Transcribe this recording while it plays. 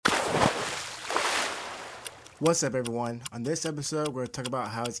What's up, everyone? On this episode, we're going to talk about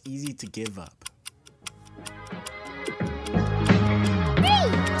how it's easy to give up. 3, 2,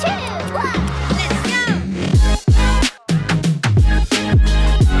 1,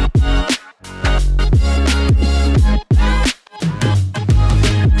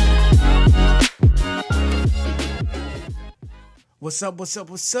 let's go!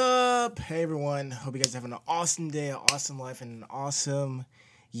 What's up? Hey, everyone. Hope you guys are having an awesome day, an awesome life, and an awesome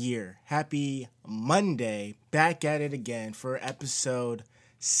year. Happy Monday. Back at it again for episode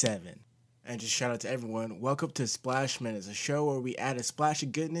 7. And just shout out to everyone. Welcome to Splash Minutes, a show where we add a splash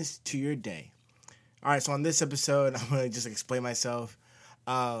of goodness to your day. All right, so on this episode, I'm going to just explain myself.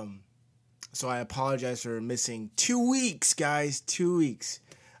 So I apologize for missing 2 weeks, guys. 2 weeks.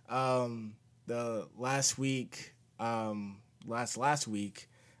 The last week, last week,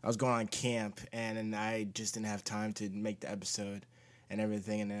 I was going on camp, and I just didn't have time to make the episode and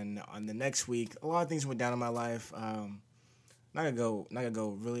everything. And then on the next week, a lot of things went down in my life. Not gonna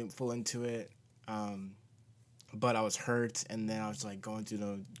go really full into it. But I was hurt, and then I was like going through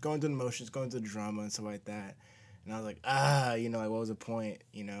the motions, going through the drama and stuff like that. And I was like, what was the point?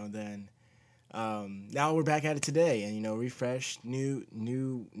 Then now we're back at it today, and refreshed, new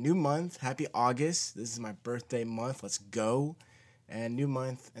month. Happy August. This is my birthday month. Let's go. And new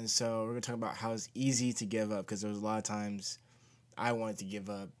month, and so we're gonna talk about how it's easy to give up, because there was a lot of times I wanted to give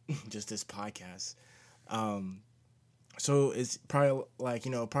up just this podcast. So it's probably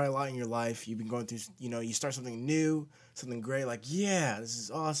probably a lot in your life. You've been going through, you start something new, something great, like, yeah, this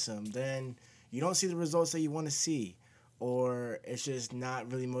is awesome. Then you don't see the results that you want to see, or it's just not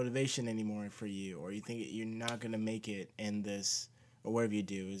really motivation anymore for you, or you think you're not going to make it in this, or whatever you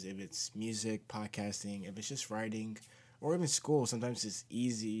do, is if it's music, podcasting, if it's just writing, or even school. Sometimes it's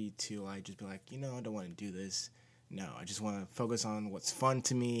easy to just be like, I don't want to do this. No, I just want to focus on what's fun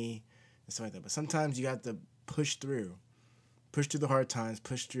to me and stuff like that. But sometimes you got to push through the hard times,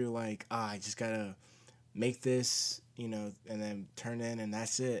 push through I just got to make this, and then turn in, and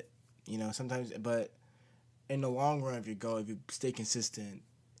that's it. Sometimes, but in the long run, if you stay consistent,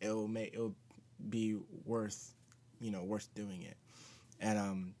 it'll be worth doing it.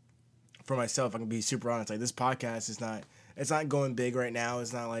 And for myself, I can be super honest. This podcast it's not going big right now.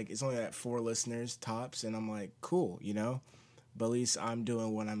 It's not it's only at 4 listeners tops, and I'm like, cool, But at least I'm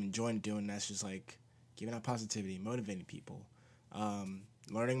doing what I'm enjoying doing. That's just giving out positivity, motivating people,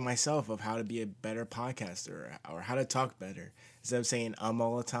 learning myself of how to be a better podcaster or how to talk better instead of saying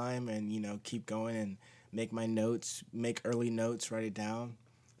all the time, and keep going and make my notes, make early notes, write it down,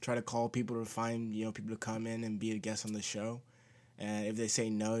 try to call people to find people to come in and be a guest on the show. And if they say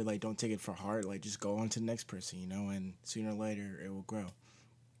no, don't take it for heart. Just go on to the next person, and sooner or later it will grow.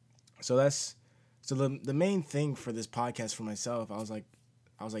 So the main thing for this podcast for myself, I was down.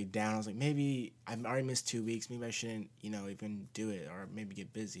 I was like, maybe I've already missed 2 weeks. Maybe I shouldn't, even do it, or maybe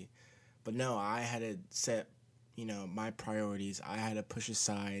get busy. But no, I had to set, my priorities. I had to push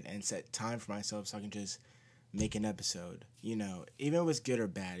aside and set time for myself so I can just make an episode, even if it was good or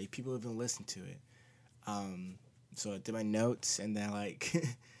bad, if people even listen to it. So I did my notes, and then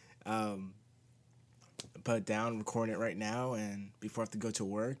put it down, recording it right now, and before I have to go to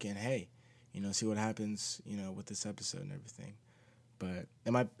work, and hey, see what happens, with this episode and everything. But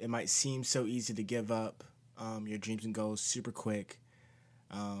it might seem so easy to give up your dreams and goals super quick.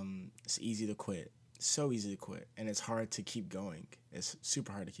 It's easy to quit, so easy to quit, and it's hard to keep going. It's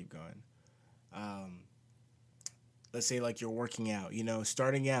super hard to keep going. Let's say you're working out,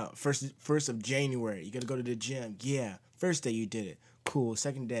 starting out, first of January, you got to go to the gym. Yeah, first day you did it. Cool.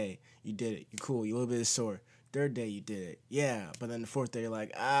 Second day you did it. You're cool. You're a little bit sore. Third day you did it. Yeah, but then the fourth day you're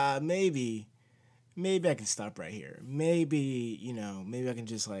like, maybe I can stop right here. Maybe I can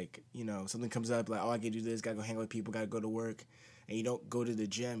just something comes up I can do this, gotta go hang out with people, gotta go to work, and you don't go to the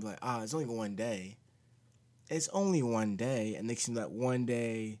gym, it's only one day. It's only one day, and next thing that one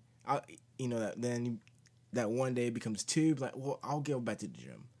day, that one day becomes 2, I'll go back to the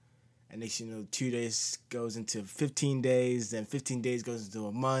gym. And next 2 days goes into 15 days, then 15 days goes into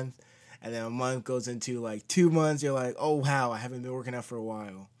a month, and then a month goes into 2 months. You're like, oh wow, I haven't been working out for a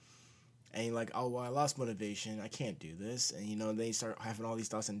while. And you're like, oh well, I lost motivation, I can't do this. And then you start having all these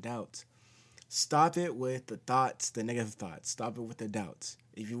thoughts and doubts. Stop it with the thoughts, the negative thoughts. Stop it with the doubts.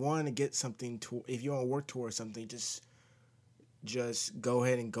 If you want to get something, if you want to work towards something, just go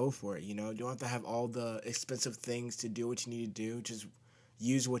ahead and go for it. You don't have to have all the expensive things to do what you need to do. Just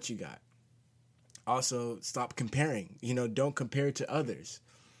use what you got. Also, stop comparing. Don't compare it to others.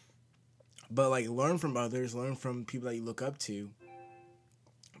 But learn from others, learn from people that you look up to.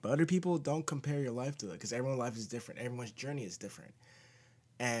 But other people, don't compare your life to that, because everyone's life is different. Everyone's journey is different.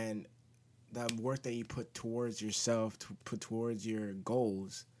 And that work that you put towards yourself, to put towards your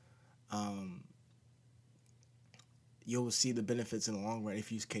goals, you'll see the benefits in the long run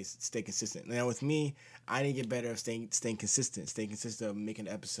if you stay consistent. Now with me, I need to get better at staying consistent. Stay consistent of making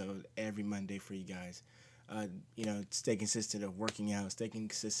an episode every Monday for you guys. Stay consistent of working out. Stay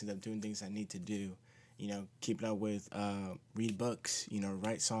consistent of doing things I need to do. Keeping up with read books.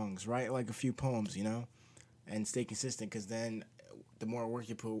 Write songs. Write like a few poems. And stay consistent, because then the more work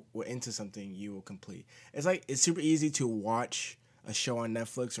you put into something, you will complete. It's super easy to watch a show on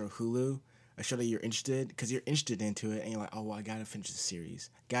Netflix or Hulu, a show that you're interested, because you're interested into it, and you're like, oh, well, I gotta finish the series.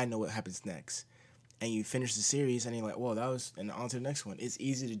 Gotta know what happens next. And you finish the series, and you're like, well, and on to the next one. It's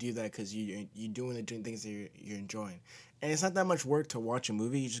easy to do that because you're doing things that you're enjoying. And it's not that much work to watch a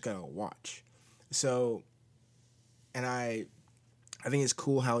movie. You just gotta watch. So, and I think it's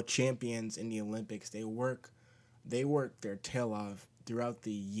cool how champions in the Olympics, they work their tail off throughout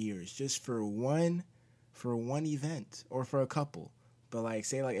the years just for one event, or for a couple. But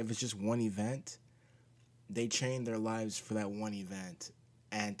if it's just one event, they train their lives for that one event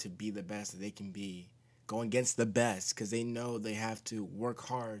and to be the best that they can be, going against the best, because they know they have to work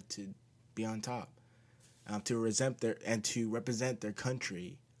hard to be on top, to represent their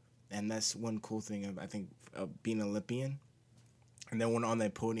country. And that's one cool thing of being an Olympian. And then when on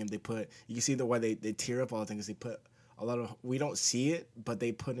that podium, you can see the way they tear up all the things. They put we don't see it, but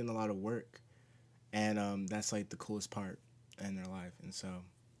they put in a lot of work. And that's the coolest part in their life. And so,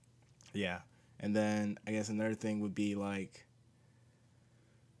 yeah. And then I guess another thing would be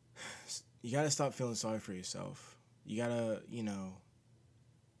you gotta stop feeling sorry for yourself. You gotta,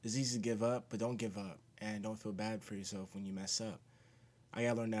 it's easy to give up, but don't give up. And don't feel bad for yourself when you mess up. I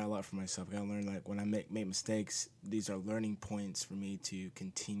gotta learn that a lot for myself. I gotta learn when I make mistakes, these are learning points for me to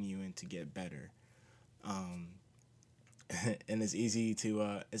continue and to get better. And it's easy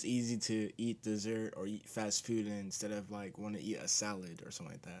to eat dessert or eat fast food instead of want to eat a salad or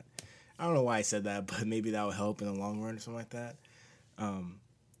something like that. I don't know why I said that, but maybe that will help in the long run or something like that.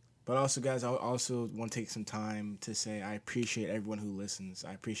 But also, guys, I also want to take some time to say I appreciate everyone who listens.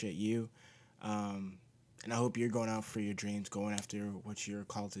 I appreciate you. And I hope you're going out for your dreams, going after what you're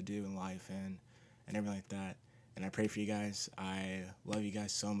called to do in life and everything like that. And I pray for you guys. I love you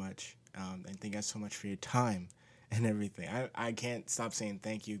guys so much. And thank you guys so much for your time and everything. I can't stop saying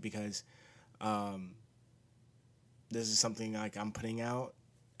thank you, because this is something I'm putting out.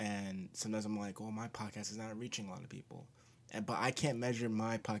 And sometimes I'm like, my podcast is not reaching a lot of people. But I can't measure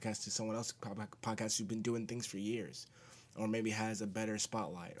my podcast to someone else's podcast who's been doing things for years, or maybe has a better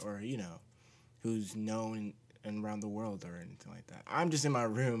spotlight, or, who's known and around the world or anything like that. I'm just in my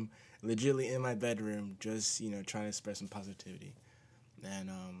room, legitimately in my bedroom, just, trying to spread some positivity. And,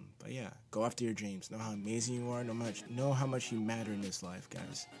 but yeah, go after your dreams. Know how amazing you are. Know how much you matter in this life,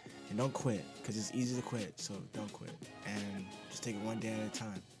 guys. And don't quit, because it's easy to quit, so don't quit. And just take it one day at a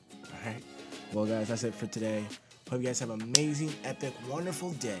time. All right? Well, guys, that's it for today. Hope you guys have an amazing, epic,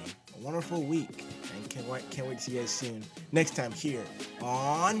 wonderful day, a wonderful week. And can't wait to see you guys soon. Next time here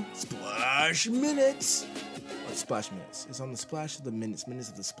on Splash Minutes. Or Splash Minutes. It's on the Splash of the Minutes. Minutes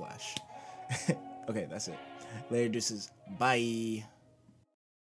of the Splash. Okay, that's it. Later, deuces. Bye.